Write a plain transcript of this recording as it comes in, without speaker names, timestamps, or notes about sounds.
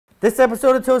This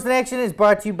episode of Tools in Action is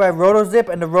brought to you by RotoZip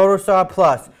and the RotoSaw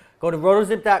Plus. Go to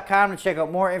rotozip.com to check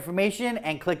out more information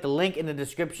and click the link in the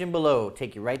description below.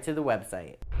 Take you right to the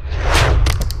website.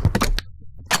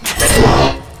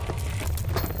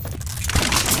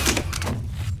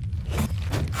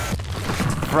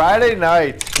 Friday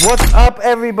night. What's up,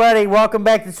 everybody? Welcome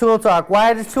back to Tool Talk.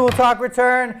 Why does Tool Talk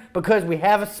return? Because we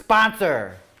have a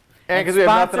sponsor. And because we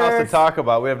have nothing else to talk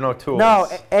about. We have no tools. No,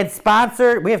 and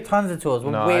sponsored, we have tons of tools.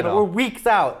 We're weeks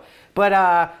out.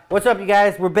 But what's up, you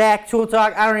guys? We're back. Tool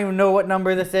Talk. I don't even know what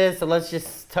number this is, so let's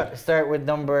just start with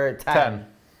number 10.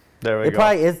 There we go. It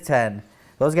probably is 10.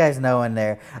 Those guys know in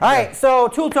there. All right, so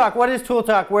Tool Talk. What is Tool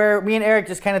Talk? Where me and Eric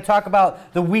just kind of talk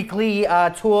about the weekly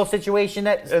tool situation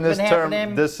that's been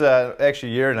happening. This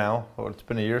actually year now. Oh, it's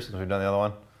been a year since we've done the other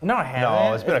one. No, I haven't.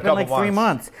 No, it's been a couple like months. 3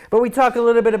 months. But we talk a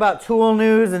little bit about tool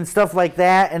news and stuff like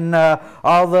that, and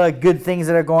all the good things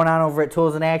that are going on over at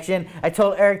Tools in Action. I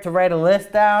told Eric to write a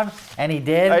list down, and he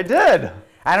did. I did.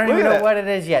 I don't even know what it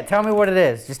is yet. Tell me what it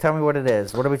is. Just tell me what it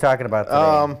is. What are we talking about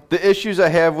today? The issues I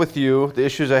have with you, the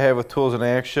issues I have with Tools in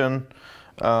Action,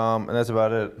 and that's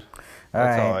about it.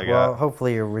 That's all I got. Well,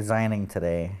 hopefully you're resigning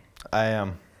today. I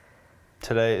am.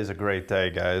 Today is a great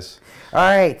day, guys. All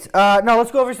right. No,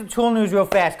 let's go over some tool news real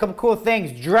fast. Couple cool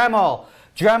things. Dremel.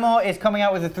 Dremel is coming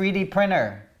out with a 3D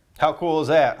printer. How cool is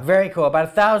that? Very cool.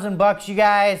 About $1,000, you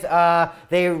guys.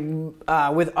 They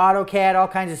with AutoCAD, all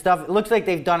kinds of stuff. It looks like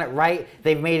they've done it right.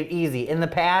 They've made it easy. In the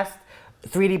past,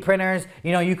 3D printers,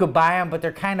 you know, you could buy them, but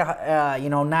they're kind of,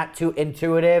 you know, not too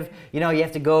intuitive. You know, you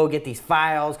have to go get these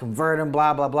files, convert them,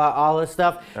 blah, blah, blah, all this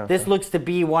stuff. Okay. This looks to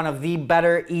be one of the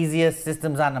better, easiest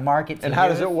systems on the market to And how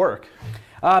does it work?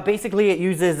 Basically, it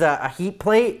uses a heat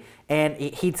plate, and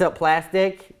it heats up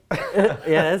plastic.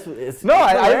 Yeah, it's no,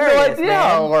 I have no idea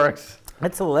how it works.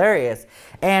 It's hilarious.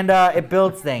 And it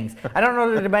builds things. I don't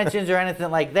know the dimensions or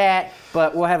anything like that,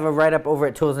 but we'll have a write-up over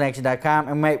at toolsinaction.com,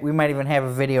 and we might even have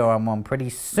a video on one pretty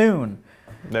soon.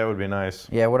 That would be nice.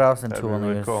 Yeah, what else in That'd tool be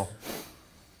really news? Cool.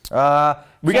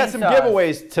 We got some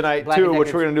giveaways tonight, too,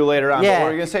 which we're going to do later on. Yeah, but what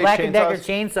were you going to say? Black & Decker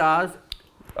chainsaws.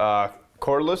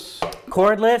 Cordless?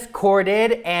 Cordless,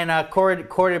 corded, and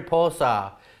corded pole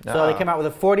saw. So they came out with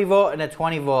a 40 volt and a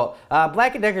 20 volt.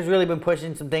 Black & Decker's really been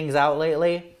pushing some things out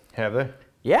lately. Have they?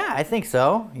 Yeah, I think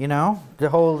so. You know, the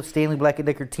whole Stanley Black &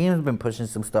 Decker team has been pushing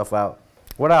some stuff out.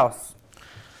 What else?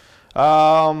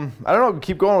 I don't know.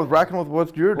 Keep going with rocking with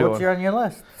what you're doing. What's on your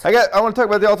list? I want to talk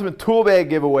about the Ultimate Tool Bag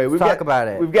giveaway. Let's talk about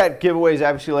it. We've got giveaways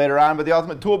obviously later on, but the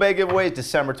Ultimate Tool Bag giveaway is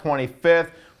December 25th.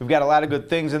 We've got a lot of good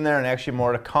things in there and actually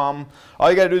more to come.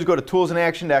 All you got to do is go to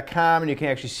toolsinaction.com and you can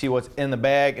actually see what's in the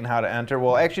bag and how to enter.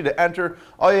 Well, actually to enter,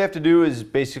 all you have to do is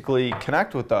basically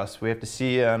connect with us. We have to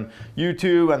see you on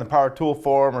YouTube, on the Power Tool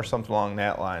Forum, or something along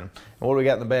that line. And what do we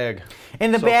got in the bag?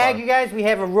 In the bag, you guys, we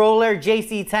have a Roller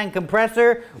JC10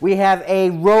 compressor. We have a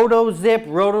RotoZip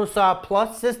RotoSaw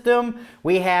Plus system.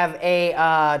 We have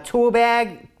a tool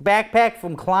bag backpack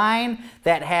from Klein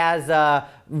that has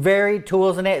varied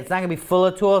tools in it. It's not going to be full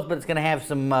of tools, but it's going to have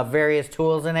some various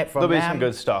tools in it from them. There'll be some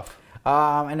good stuff.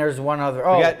 And there's one other.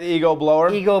 Oh, we got the Ego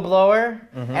Blower. Ego Blower.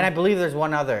 And I believe there's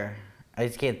one other. I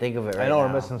just can't think of it right now. I know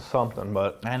we're missing something,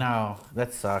 but... I know.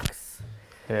 That sucks.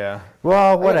 Yeah.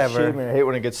 Well, whatever. I hate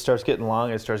when it starts getting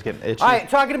long, it starts getting itchy. All right,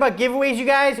 talking about giveaways, you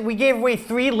guys, we gave away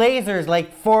 3 lasers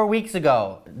like 4 weeks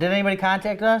ago. Did anybody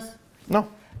contact us? No.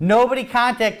 Nobody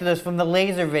contacted us from the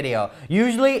laser video.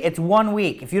 Usually, it's 1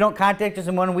 week. If you don't contact us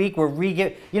in 1 week, we're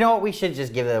You know what? We should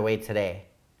just give it away today.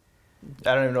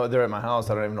 I don't even know. They're at my house.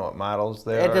 I don't even know what models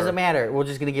they are. It doesn't matter. We're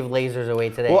just going to give lasers away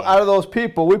today. Well, out of those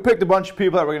people, we picked a bunch of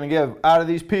people that we're going to give. Out of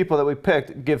these people that we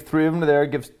picked, give 3 of them to there,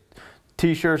 give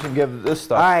T-shirts, and give this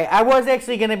stuff. All right. I was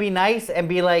actually going to be nice and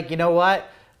be like, you know what?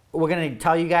 We're going to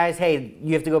tell you guys, hey,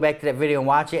 you have to go back to that video and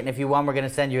watch it, and if you want, we're going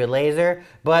to send you a laser.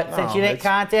 But since you didn't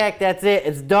contact, that's it.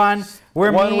 It's done.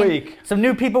 We're 1 week. Some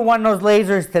new people won those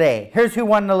lasers today. Here's who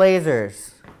won the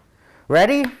lasers.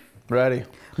 Ready? Ready.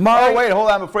 Oh, wait, hold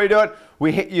on. Before you do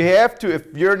it, you have to,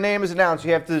 if your name is announced,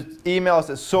 you have to email us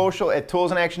at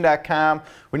social@toolsinaction.com.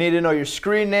 We need to know your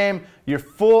screen name, your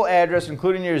full address,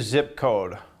 including your zip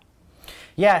code.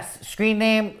 Yes, screen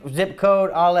name, zip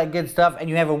code, all that good stuff, and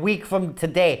you have a week from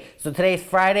today. So today's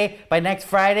Friday. By next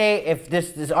Friday, if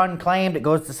this is unclaimed, it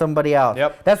goes to somebody else.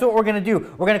 Yep. That's what we're going to do.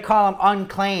 We're going to call them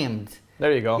unclaimed.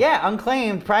 There you go. Yeah,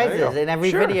 unclaimed prizes in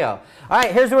every video. All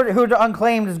right, here's who the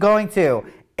unclaimed is going to.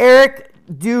 Eric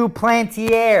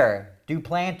Duplantier.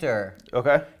 Duplanter.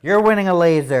 Okay. You're winning a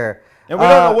laser. And we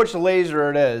don't know which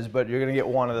laser it is, but you're going to get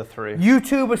one of the 3.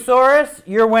 YouTubeosaurus,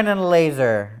 you're winning a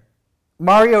laser.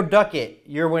 Mario Duckett,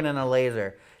 you're winning a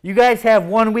laser. You guys have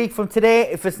 1 week from today.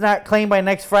 If it's not claimed by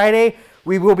next Friday,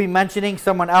 we will be mentioning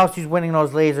someone else who's winning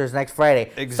those lasers next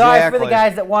Friday. Exactly. Sorry for the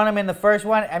guys that won them in the first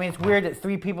one. I mean, it's weird that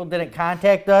 3 people didn't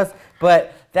contact us,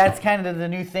 but that's kind of the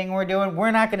new thing we're doing.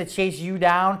 We're not going to chase you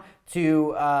down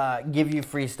to give you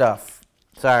free stuff.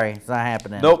 Sorry, it's not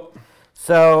happening. Nope.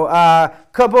 So,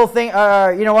 couple things.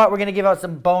 You know what? We're going to give out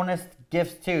some bonus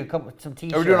gifts too. Some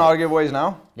T-shirts. Are we doing all giveaways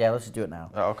now? Yeah, let's just do it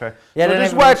now. Oh, okay. Yeah, so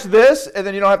just watch this, and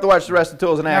then you don't have to watch the rest of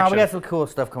Tools in Action. No, we got some cool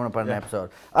stuff coming up on the episode.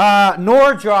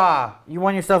 Nordraw. You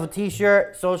won yourself a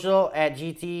T-shirt. Social at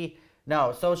GT.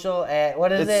 No, social at,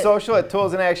 what is it? It's social at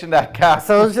toolsinaction.com.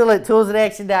 Social at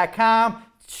toolsinaction.com.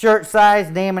 Shirt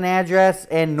size, name and address,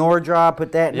 and Nordraw.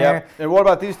 Put that in there. And what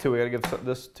about these two? We got to give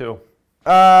this too.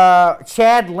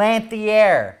 Chad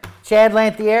Lanthier. Chad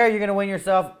Lanthier, you're going to win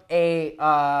yourself a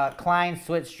Klein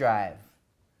switch drive.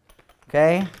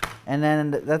 Okay? And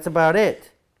then that's about it.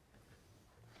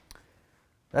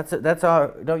 That's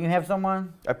all. Don't you have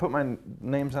someone? I put my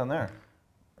names on there.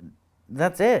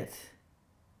 That's it.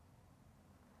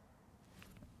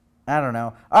 I don't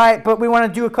know. All right, but we want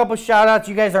to do a couple shout-outs.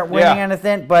 You guys aren't winning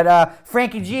anything, but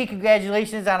Frankie G,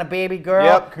 congratulations on a baby girl.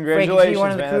 Yep, congratulations, Frankie G,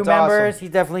 one of the crew members. Awesome.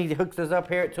 He definitely hooks us up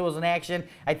here at Tools in Action.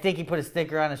 I think he put a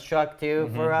sticker on his truck,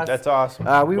 too, for us. That's awesome.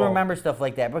 We remember stuff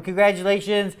like that. But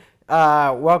congratulations.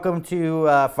 Welcome to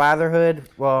fatherhood.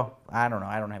 Well, I don't know.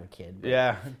 I don't have a kid.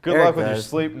 Yeah, good Eric luck with your does.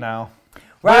 sleep now.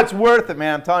 But it's worth it,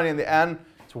 man. I'm telling you, in the end,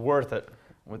 it's worth it,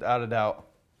 without a doubt.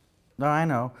 No, I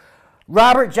know.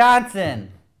 Robert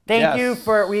Johnson. Thank you Yes.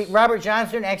 for Robert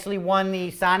Johnson actually won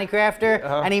the Sonic Crafter,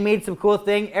 and he made some cool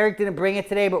thing. Eric didn't bring it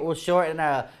today, but we'll show it in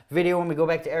a video when we go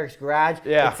back to Eric's garage.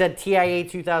 Yeah. It said TIA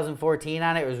 2014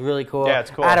 on it. It was really cool. Yeah,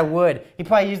 it's cool. Out of wood. He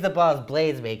probably used up all his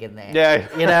blades making that. Yeah.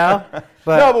 You know?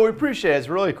 But, no, but we appreciate it. It's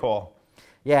really cool.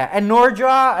 yeah, and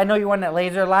Nordraw, I know you won that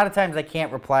laser. A lot of times I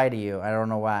can't reply to you. I don't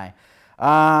know why.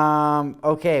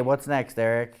 Okay, what's next,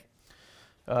 Eric?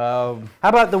 How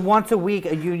about the once a week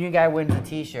a union guy wins a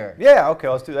T-shirt? Yeah, okay,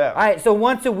 let's do that. All right, so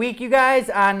once a week, you guys,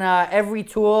 on every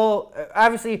tool,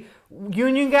 obviously,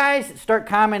 union guys, start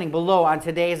commenting below on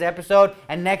today's episode,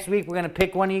 and next week we're going to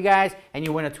pick one of you guys, and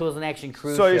you win a Tools in Action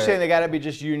crew So you're shirt. saying they got to be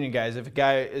just union guys. If a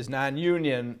guy is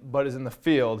non-union but is in the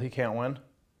field, he can't win?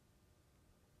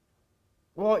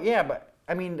 Well, yeah, but,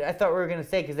 I mean, I thought we were going to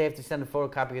say because they have to send a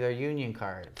photocopy of their union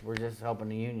card. We're just helping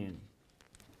the union.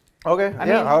 Okay, I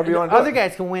yeah, mean, however you want to do other it.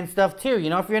 guys can win stuff too. You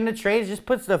know, if you're in the trades, just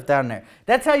put stuff down there.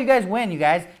 That's how you guys win, you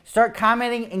guys. Start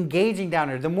commenting, engaging down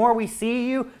there. The more we see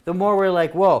you, the more we're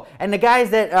like, whoa. And the guys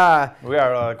that... We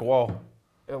are like, whoa.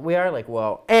 we are like,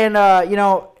 whoa. And, you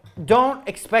know, don't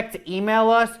expect to email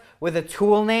us with a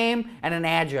tool name and an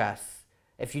address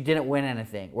if you didn't win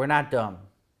anything. We're not dumb.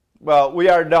 Well, we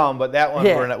are dumb, but that one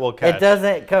we'll catch. It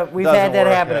doesn't. We've Doesn't had that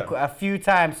work, happen yeah. a few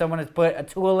times. Someone has put a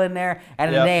tool in there and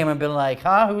a Yep. name and been like,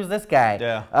 huh, who's this guy?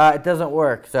 Yeah. It doesn't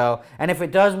work. So, and if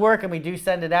it does work and we do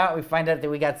send it out, we find out that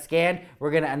we got scanned,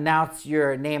 we're going to announce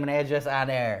your name and address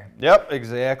on air. Yep,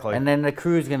 exactly. And then the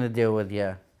crew's going to deal with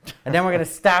you. And then we're going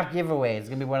to stop giveaways. It's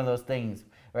going to be one of those things,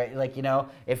 right? Like, you know,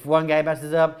 if one guy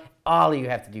messes up, all of you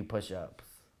have to do push-ups.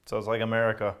 So it's like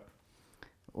America.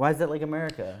 Why is that like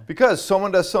America? Because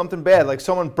someone does something bad, like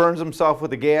someone burns himself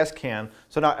with a gas can,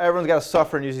 so now everyone's got to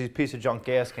suffer and use these piece of junk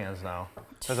gas cans now.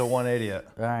 That's a one idiot.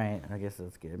 All right, I guess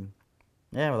that's good.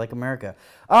 Yeah, we like America.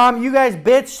 You guys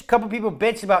bitched, a couple people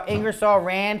bitched about Ingersoll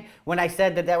Rand when I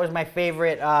said that was my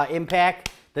favorite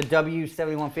impact, the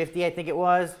W7150, I think it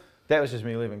was. That was just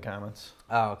me leaving comments.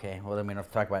 Oh, okay. Well, then we don't have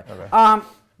to talk about it. Okay.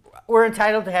 We're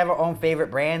entitled to have our own favorite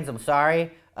brands. I'm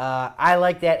sorry. I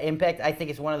like that impact. I think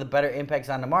it's one of the better impacts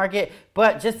on the market.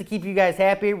 But just to keep you guys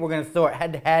happy, we're going to throw it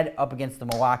head-to-head up against the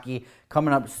Milwaukee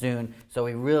coming up soon. So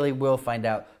we really will find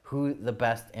out who the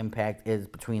best impact is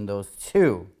between those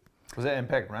two. Was that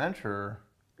Impact Wrench or?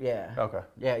 Yeah. Okay.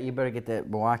 Yeah, you better get that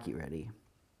Milwaukee ready.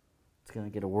 It's going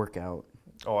to get a workout.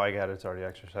 Oh, I got it. It's already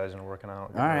exercising and working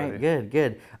out. All right,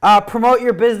 good. Promote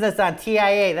your business on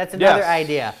TIA. That's another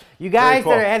idea. You guys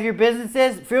cool. that have your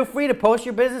businesses, feel free to post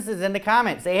your businesses in the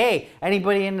comments. Say, hey,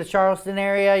 anybody in the Charleston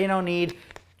area, you know, need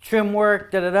trim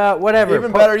work, whatever.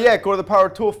 Even better yet, go to the Power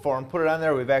Tool Forum, put it on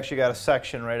there. We've actually got a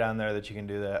section right on there that you can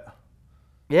do that.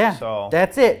 Yeah, So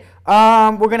that's it.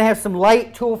 We're going to have some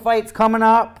light tool fights coming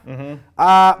up.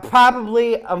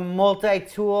 Probably a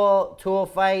multi-tool tool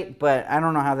fight, but I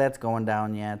don't know how that's going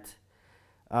down yet.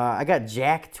 I got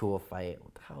Jack tool fight.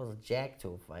 What the hell is a Jack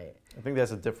tool fight? I think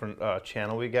that's a different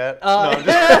channel we got.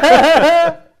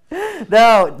 Oh. No,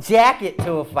 No, jacket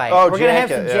to a fight. Oh, We're going to have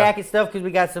some jacket, jacket stuff because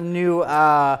we got some new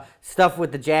stuff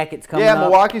with the jackets coming Yeah, up.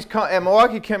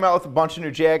 Milwaukee came out with a bunch of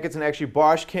new jackets, and actually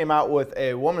Bosch came out with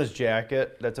a woman's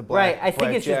jacket that's a black Right, I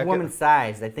think it's jacket. just woman's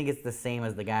size. I think it's the same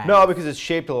as the guy. No, because it's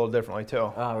shaped a little differently,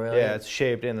 too. Oh, really? Yeah, it's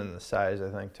shaped in the size, I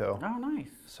think, too. Oh, nice.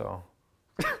 So,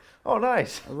 oh,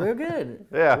 nice. Real good.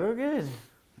 Yeah. Real good.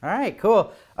 All right,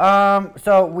 cool.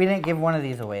 So we didn't give one of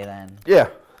these away then. Yeah.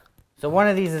 So one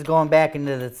of these is going back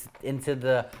into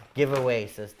the giveaway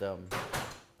system.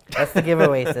 That's the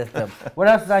giveaway system. What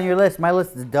else is on your list? My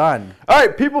list is done. All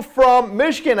right, people from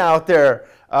Michigan out there.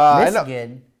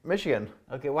 Michigan. Michigan.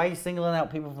 Okay, why are you singling out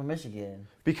people from Michigan?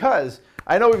 Because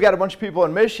I know we've got a bunch of people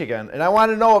in Michigan, and I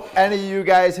want to know if any of you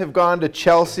guys have gone to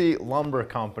Chelsea Lumber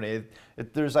Company.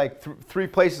 There's like three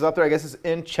places up there. I guess it's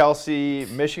in Chelsea,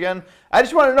 Michigan. I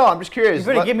just want to know. I'm just curious.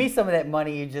 You better give me some of that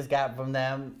money you just got from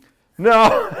them. No,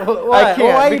 I can't,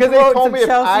 Why because they quoting told some me if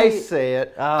I Chelsea? say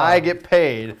it, Oh. I get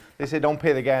paid. They say don't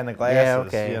pay the guy in the glasses,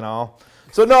 Yeah, okay. you know.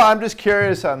 So no, I'm just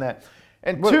curious on that.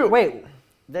 And two, Wait,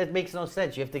 that makes no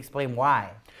sense. You have to explain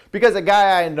why. because a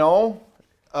guy I know,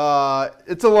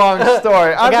 it's a long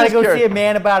story. I I'm gotta just go curious. see a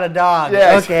man about a dog.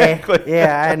 Yeah, okay. exactly.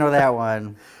 Yeah, I know that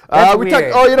one. That's We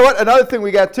weird. oh, you know what? Another thing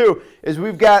we got too is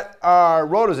we've got our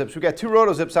rotozips. We've got 2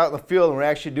 rotozips out in the field, and we're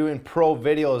actually doing pro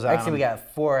videos on Actually, them. we got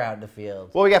 4 out in the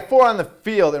field. Well, we got 4 on the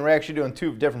field, and we're actually doing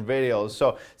 2 different videos.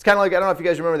 So it's kind of like, I don't know if you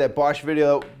guys remember that Bosch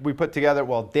video that we put together,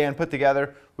 well, Dan put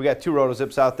together. We got 2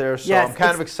 rotozips out there, so Yes, I'm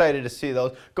kind of excited to see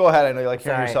those. Go ahead, I know you like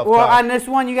hearing Sorry. yourself Well, talk. on this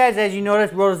one, you guys, as you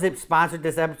noticed, RotoZip sponsored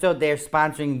this episode. They're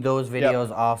sponsoring those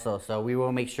videos also, so we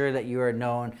will make sure that you are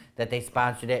known that they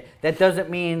sponsored it. That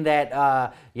doesn't mean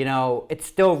that, you know, it's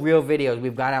still real videos.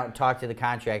 We've gone out and talked to the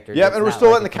contractors. Yep, It's and we're not still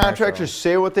like letting a the commercial. contractors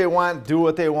say what they want, do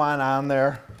what they want on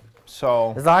there.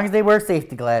 So, As long as they wear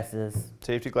safety glasses.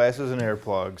 safety glasses and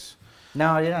earplugs.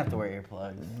 No, you don't have to wear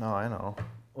earplugs. No, I know.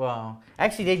 Well,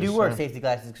 actually, they do Just wear saying. safety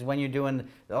glasses because when you're doing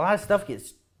a lot of stuff,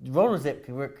 RotoZip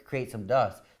can create some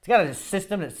dust. It's got a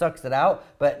system that sucks it out,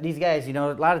 but these guys, you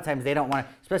know, a lot of times they don't want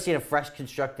to, especially in a fresh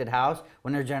constructed house,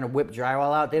 when they're trying to whip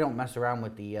drywall out, they don't mess around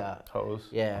with the Hose.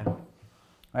 Yeah. All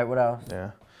right, what else?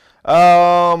 Yeah.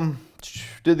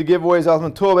 Did the giveaways,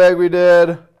 Ultimate Tool Bag we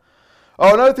did.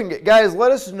 Oh, another thing, guys,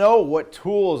 let us know what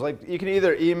tools, like you can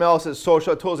either email us at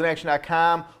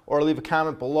social@toolsinaction.com or leave a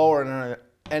comment below or in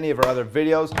any of our other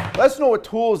videos. Let us know what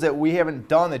tools that we haven't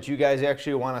done that you guys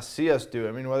actually want to see us do.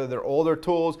 I mean, whether they're older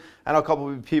tools. I know a couple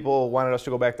of people wanted us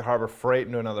to go back to Harbor Freight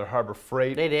and do another Harbor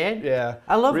Freight. They did? Yeah.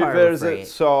 I love Harbor Revisit. Freight.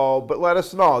 So, but let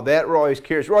us know. That we're always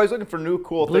curious. We're always looking for new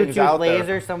cool things Bluetooth out laser.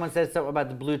 there. Someone said something about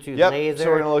the Bluetooth Yep. laser. So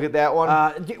we're gonna look at that one.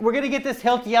 We're gonna get this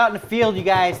Hilti out in the field, you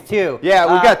guys, too.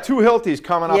 Yeah, we've got 2 Hiltis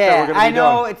coming up that Yeah, we're going to be I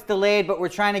know doing. it's delayed, but we're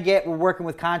working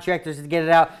with contractors to get it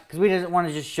out because we didn't want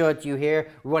to just show it to you here.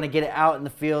 We want to get it out in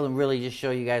the field and really just show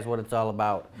you guys what it's all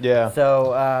about. Yeah.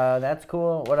 So that's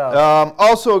cool. What else?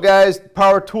 Also, guys,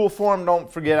 Power Tool Forum, don't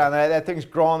forget on that. That thing's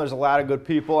growing. There's a lot of good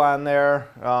people on there.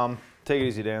 Take it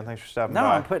easy, Dan. Thanks for stopping No,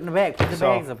 by. I'm putting the bag. Put the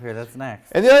bags up here. That's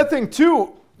next. And the other thing,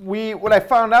 too, what I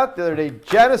found out the other day,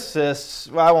 Genesis,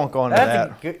 well, I won't go into That's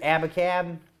that. a good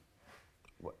Abacab.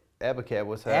 Abacab,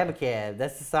 what's that? Abacab.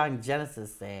 That's the song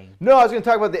Genesis sang. No, I was going to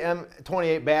talk about the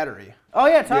M28 battery. Oh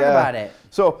yeah, talk about it.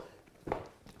 So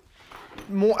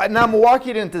now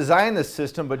Milwaukee didn't design this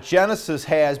system, but Genesis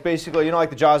has basically, you know, like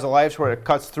the Jaws of Life where it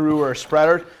cuts through or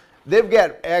spreader. They've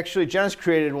got, actually, Genesis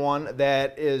created one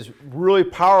that is really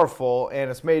powerful, and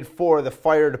it's made for the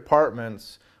fire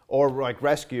departments or like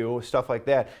rescue, stuff like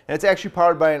that. And it's actually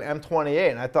powered by an M28,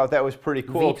 and I thought that was pretty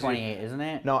cool. V28, isn't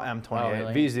it? No, M28. Oh,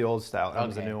 really? V's the old style.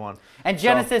 M's the Okay. new one. And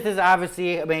Genesis is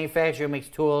obviously a manufacturer who makes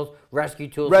tools, rescue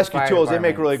tools. for Rescue fire tools, they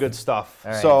make departments. really good stuff.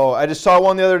 All right. So I just saw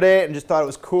one the other day and just thought it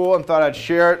was cool and thought I'd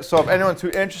share it. So if anyone's too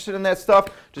interested in that stuff,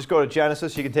 just go to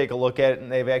Genesis. You can take a look at it, and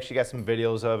they've actually got some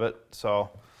videos of it. So,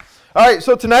 all right.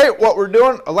 So tonight, what we're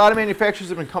doing, a lot of manufacturers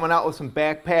have been coming out with some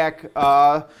backpack.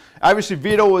 Obviously,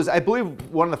 Vito was, I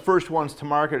believe, one of the first ones to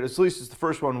market. At least it's the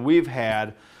first one we've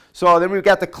had. So then we've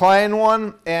got the Klein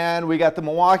one, and we got the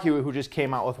Milwaukee who just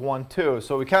came out with one too.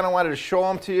 So we kind of wanted to show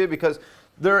them to you because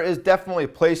there is definitely a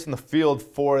place in the field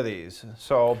for these.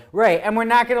 So Right, and we're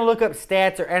not going to look up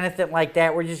stats or anything like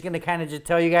that. We're just going to kind of just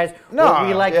tell you guys what No,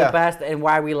 we like yeah. the best and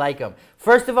why we like them.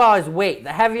 First of all is weight.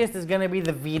 The heaviest is going to be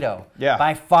the Vito, Yeah.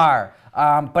 by far.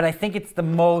 But I think it's the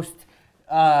most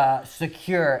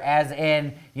secure, as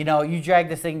in, you know, you drag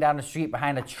this thing down the street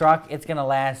behind a truck, it's going to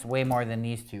last way more than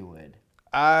these two would.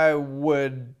 I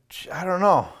don't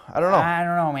know. I don't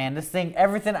know, man. This thing,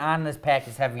 everything on this pack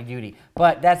is heavy duty.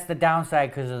 But that's the downside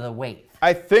because of the weight.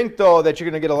 I think though that you're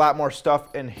gonna get a lot more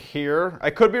stuff in here. I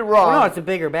could be wrong. Oh, no, it's a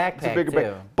bigger backpack It's a bigger too.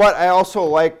 bag. But I also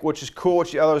like, which is cool,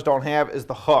 which the others don't have, is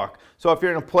the hook. So if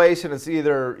you're in a place and it's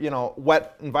either, you know,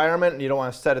 wet environment and you don't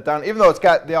want to set it down, even though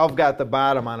they all got the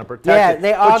bottom on it protected. Yeah,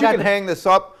 they all but you got can the- hang this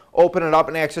up, open it up,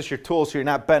 and access your tools so you're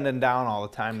not bending down all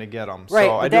the time to get them. Right,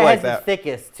 So but I do that like has that. the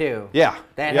thickest too. Yeah.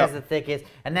 That Yep. has the thickest,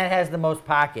 and that has the most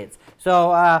pockets.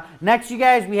 So next, you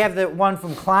guys, we have the one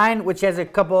from Klein, which has a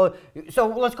couple. So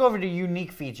let's go over to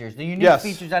unique features. The unique Yes.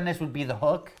 features on this would be the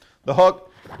hook The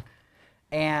hook.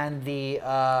 and the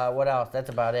what else? That's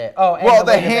about it. Oh, and Well,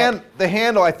 the the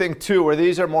handle, I think, too, where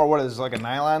these are more, what is it, like a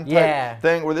nylon type Yeah.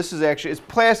 thing, where this is actually, it's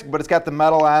plastic, but it's got the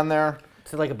metal on there.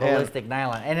 It's like a ballistic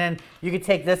nylon. And then you can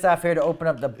take this off here to open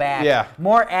up the back. Yeah.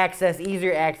 More access,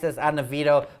 easier access on the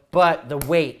Vito, but the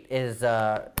weight is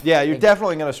Yeah, you're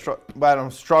definitely going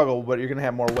to struggle, but you're going to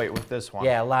have more weight with this one.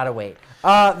 yeah, a lot of weight.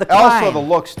 The Klein. Also, the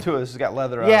looks, too. This has got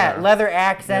leather on Yeah, there. leather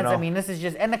accents. You I know? mean, this is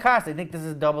just, and the cost, I think this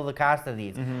is double the cost of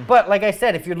these. Mm-hmm. But like I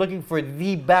said, if you're looking for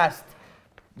the best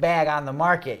bag on the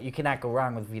market, you cannot go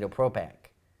wrong with Vito Pro Pack.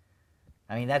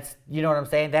 I mean, that's, you know what I'm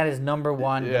saying? That is number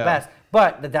one, the Yeah. best.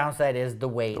 But the downside is the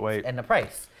weight, and the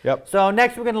price. Yep. So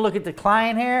next we're going to look at the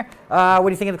Klein here. What do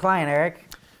you think of the Klein, Eric?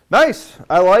 Nice.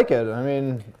 I like it. I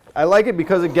mean, I like it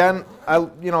because, again,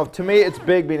 to me, it's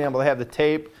big being able to have the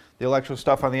tape, the electrical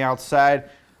stuff on the outside.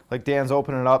 Like Dan's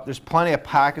opening it up. There's plenty of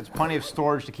pockets, plenty of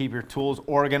storage to keep your tools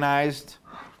organized.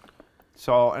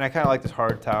 So, and I kind of like this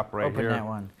hard top right here. Open that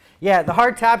one. Yeah, the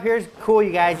hard top here is cool,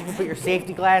 you guys. You can put your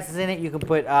safety glasses in it. You can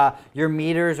put your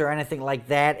meters or anything like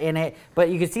that in it. But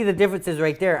you can see the differences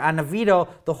right there. On the Vito,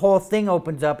 the whole thing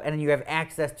opens up and you have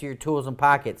access to your tools and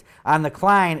pockets. On the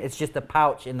Klein, it's just a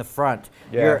pouch in the front.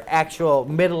 Yeah. Your actual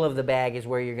middle of the bag is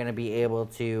where you're going to be able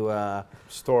to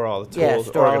store all the tools,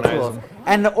 store all the organize tools. them.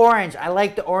 And the orange, I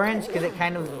like the orange because it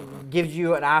kind of gives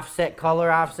you an offset,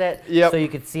 color offset, Yep. so you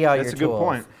can see all your That's tools. a good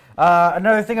point.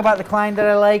 Another thing about the Klein that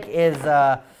I like is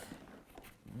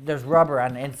there's rubber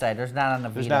on the inside. There's not on the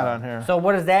Vito. There's not on here. So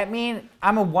what does that mean?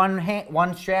 I'm a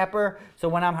one strapper, so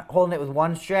when I'm holding it with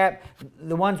one strap,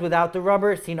 the ones without the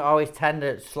rubber seem to always tend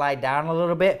to slide down a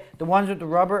little bit. The ones with the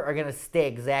rubber are going to stay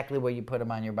exactly where you put them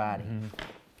on your body. Mm-hmm.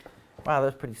 Wow,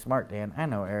 that's pretty smart, Dan. I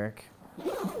know, Eric.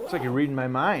 It's like you're reading my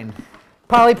mind.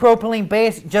 Polypropylene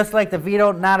base, just like the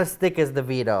Vito, not as thick as the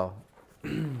Vito.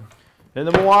 In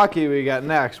the Milwaukee we got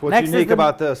next. What's Next is unique the-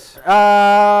 about this?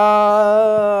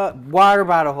 Water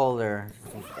bottle holder,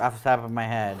 off the top of my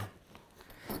head.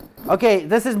 Okay,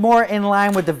 this is more in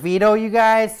line with the Vito, you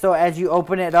guys. So as you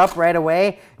open it up right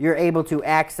away, you're able to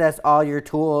access all your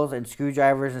tools and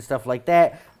screwdrivers and stuff like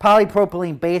that.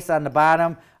 Polypropylene base on the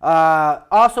bottom.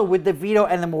 Also with the Vito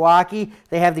and the Milwaukee,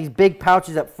 they have these big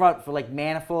pouches up front for like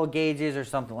manifold gauges or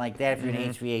something like that if you're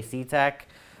an HVAC tech.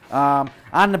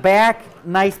 On the back,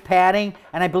 nice padding,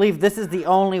 and I believe this is the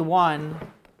only one.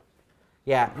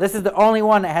 Yeah, this is the only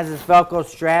one that has this Velcro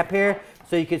strap here,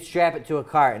 so you could strap it to a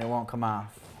cart and it won't come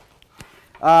off.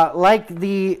 Oh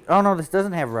no, this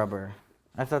doesn't have rubber.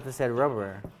 I thought this had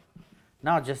rubber.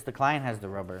 No, just the Klein has the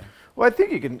rubber. Well, I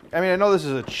think you can. I mean, I know this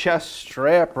is a chest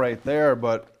strap right there,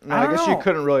 but no, I I don't guess know. you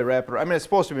couldn't really wrap it. I mean, it's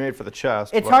supposed to be made for the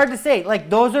chest. It's but- hard to say. Like,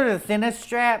 those are the thinnest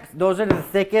straps. Those are the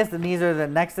thickest, and these are the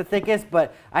next to thickest.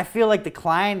 But I feel like the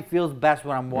Klein feels best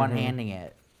when I'm one-handing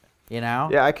it. You know?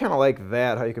 Yeah, I kind of like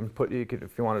that. How you could,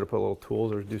 if you wanted to put little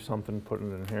tools or do something, put it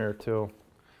in here too.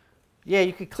 Yeah,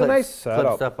 you could a clip, nice clip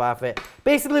setup. stuff off it.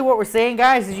 Basically, what we're saying,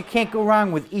 guys, is you can't go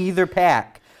wrong with either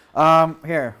pack.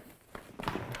 Here.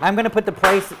 I'm going to put the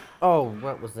price. Oh,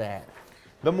 what was that?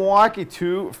 The Milwaukee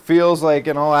 2 feels like,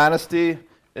 in all honesty,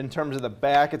 in terms of the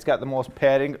back, it's got the most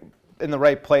padding in the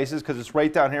right places because it's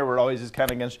right down here where it always is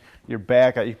kind of against your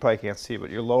back. You probably can't see,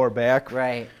 but your lower back.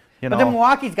 Right. You But the know.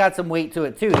 Milwaukee's got some weight to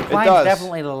it, too. The Klein's does.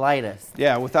 definitely the lightest.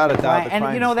 Yeah, without a doubt. the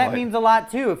And, you know, Klein's that light. means a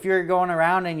lot, too. If you're going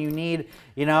around and you need,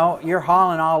 you know, you're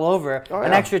hauling all over. Oh,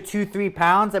 an yeah. extra 2-3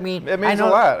 pounds. I mean, It means I know,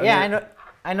 a lot. Yeah, I mean-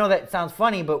 I know that sounds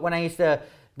funny, but when I used to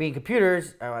be in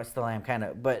computers, oh, I still am kind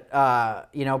of, but,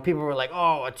 you know, people were like,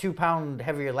 oh, a 2-pound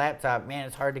heavier laptop, man,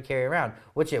 it's hard to carry around,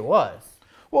 which it was.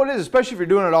 Well, it is, especially if you're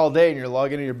doing it all day and you're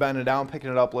lugging it, you're bending it down,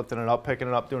 picking it up, lifting it up, picking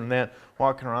it up, doing that,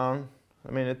 walking around.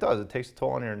 I mean, it does. It takes a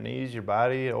toll on your knees, your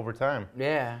body over time.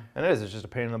 Yeah. And it is. It's just a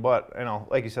pain in the butt. You know,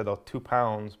 like you said, though, 2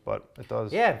 pounds, but it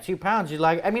does. Yeah, 2 pounds. You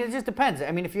like. I mean, it just depends.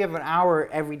 I mean, if you have an hour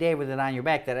every day with it on your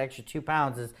back, that extra 2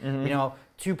 pounds is, you know,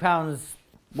 2 pounds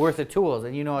worth of tools.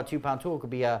 And you know a 2-pound tool could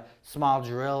be a small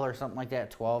drill or something like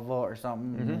that, 12 volt or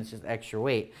something, and it's just extra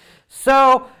weight.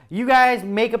 So you guys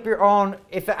make up your own.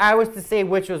 If I was to say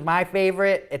which was my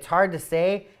favorite, it's hard to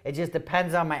say. It just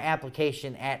depends on my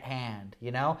application at hand,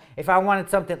 you know? If I wanted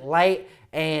something light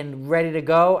and ready to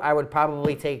go, I would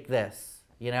probably take this.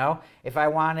 You know, if I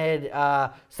wanted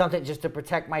something just to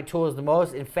protect my tools the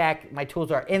most, in fact, my tools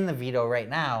are in the Vito right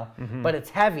now, but it's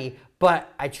heavy,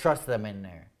 but I trust them in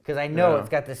there because I know it's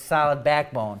got this solid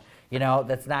backbone, you know,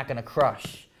 that's not going to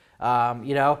crush,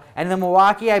 you know. And the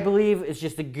Milwaukee, I believe, is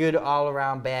just a good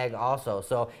all-around bag also.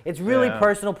 So it's really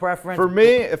personal preference. For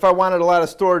me, if I wanted a lot of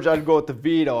storage, I'd go with the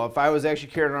Vito. If I was actually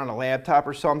carrying around a laptop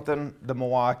or something, the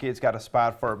Milwaukee, it's got a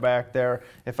spot for it back there.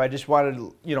 If I just wanted,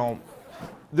 you know,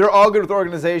 they're all good with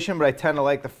organization, but I tend to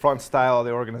like the front style of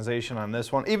the organization on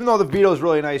this one. Even though the Vito is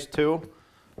really nice too,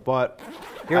 but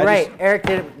you're right. Eric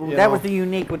did. That was the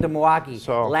unique with the Milwaukee.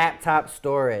 So, laptop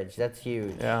storage. That's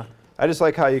huge. Yeah, I just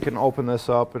like how you can open this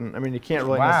up, and I mean you can't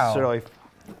really necessarily.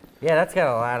 Yeah, that's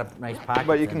got a lot of nice pockets.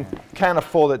 But you can kind of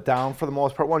fold it down for the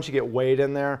most part once you get weight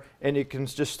in there, and you can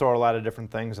just store a lot of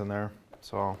different things in there.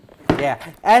 So. Yeah.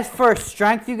 As for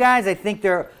strength, you guys, I think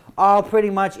they're all pretty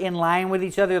much in line with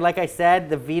each other. Like I said,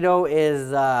 the Vito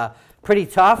is pretty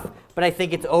tough, but I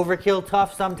think it's overkill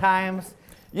tough sometimes.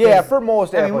 Yeah, for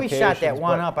most applications. I mean, we shot that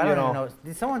one up. I don't even know.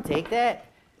 Did someone take that?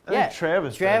 I think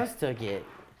Travis took it.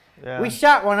 Yeah. We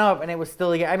shot one up, and it was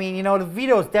still. I mean, you know, the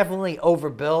Vito is definitely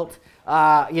overbuilt.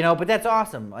 You know, but that's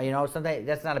awesome. You know, sometimes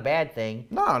that's not a bad thing.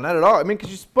 No, not at all. I mean, because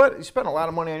you spend a lot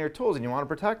of money on your tools and you want to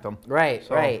protect them. Right,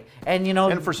 so, right. And you know,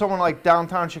 and for someone like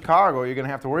downtown Chicago, you're gonna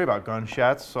have to worry about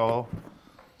gunshots. So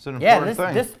it's an important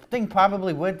thing. This thing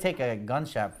probably would take a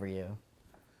gunshot for you.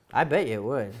 I bet you it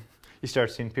would. You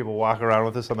start seeing people walk around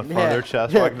with this on the front of their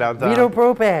chest, walking downtown. Vito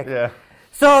Pro Pack. Yeah.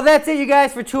 So that's it, you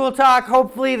guys, for Tool Talk.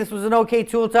 Hopefully this was an okay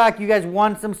Tool Talk. You guys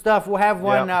won some stuff. We'll have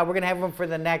one. We're going to have one for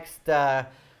the next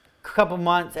couple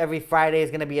months. Every Friday is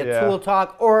going to be a Tool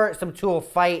Talk or some Tool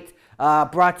Fight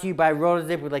brought to you by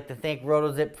RotoZip. We'd like to thank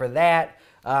RotoZip for that.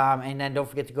 And then don't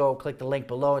forget to go click the link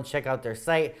below and check out their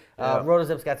site.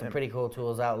 RotoZip's got some pretty cool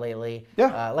tools out lately.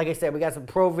 Like I said, we got some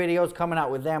pro videos coming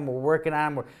out with them. We're working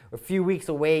on them. We're a few weeks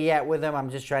away yet with them. I'm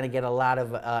just trying to get a lot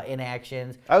of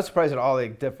inactions. I was surprised at all the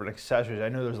different accessories. I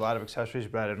knew there was a lot of accessories,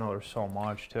 but I didn't know there was so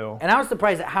much too. And I was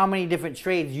surprised at how many different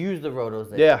trades use the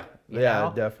RotoZip. Yeah. You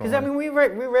know? Definitely. Because, I mean, we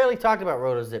rarely talked about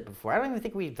RotoZip before. I don't even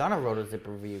think we've done a RotoZip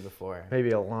review before.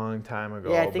 Maybe a long time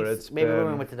ago. Yeah, I think but it's maybe when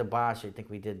we went to the Bosch, I think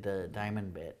we did the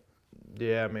diamond bit.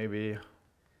 Yeah, maybe.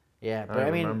 Yeah, but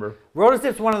I mean, remember.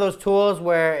 RotoZip's one of those tools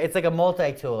where it's like a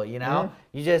multi-tool, you know?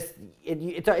 You just,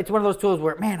 it's one of those tools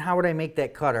where, man, how would I make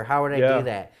that cut or how would I do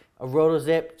that? A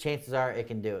RotoZip, chances are it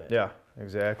can do it. Yeah.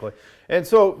 Exactly. And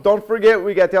so don't forget,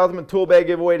 we got the Ultimate Tool Bag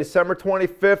giveaway December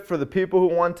 25th for the people who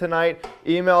won tonight.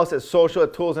 Email us at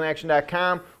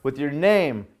social@toolsinaction.com with your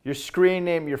name, your screen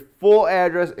name, your full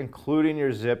address, including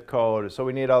your zip code. So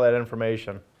we need all that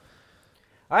information.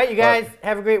 All right, you guys,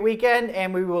 have a great weekend,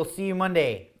 and we will see you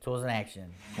Monday. Tools in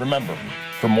Action. Remember,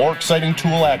 for more exciting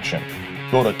tool action,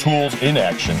 go to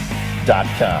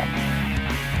toolsinaction.com.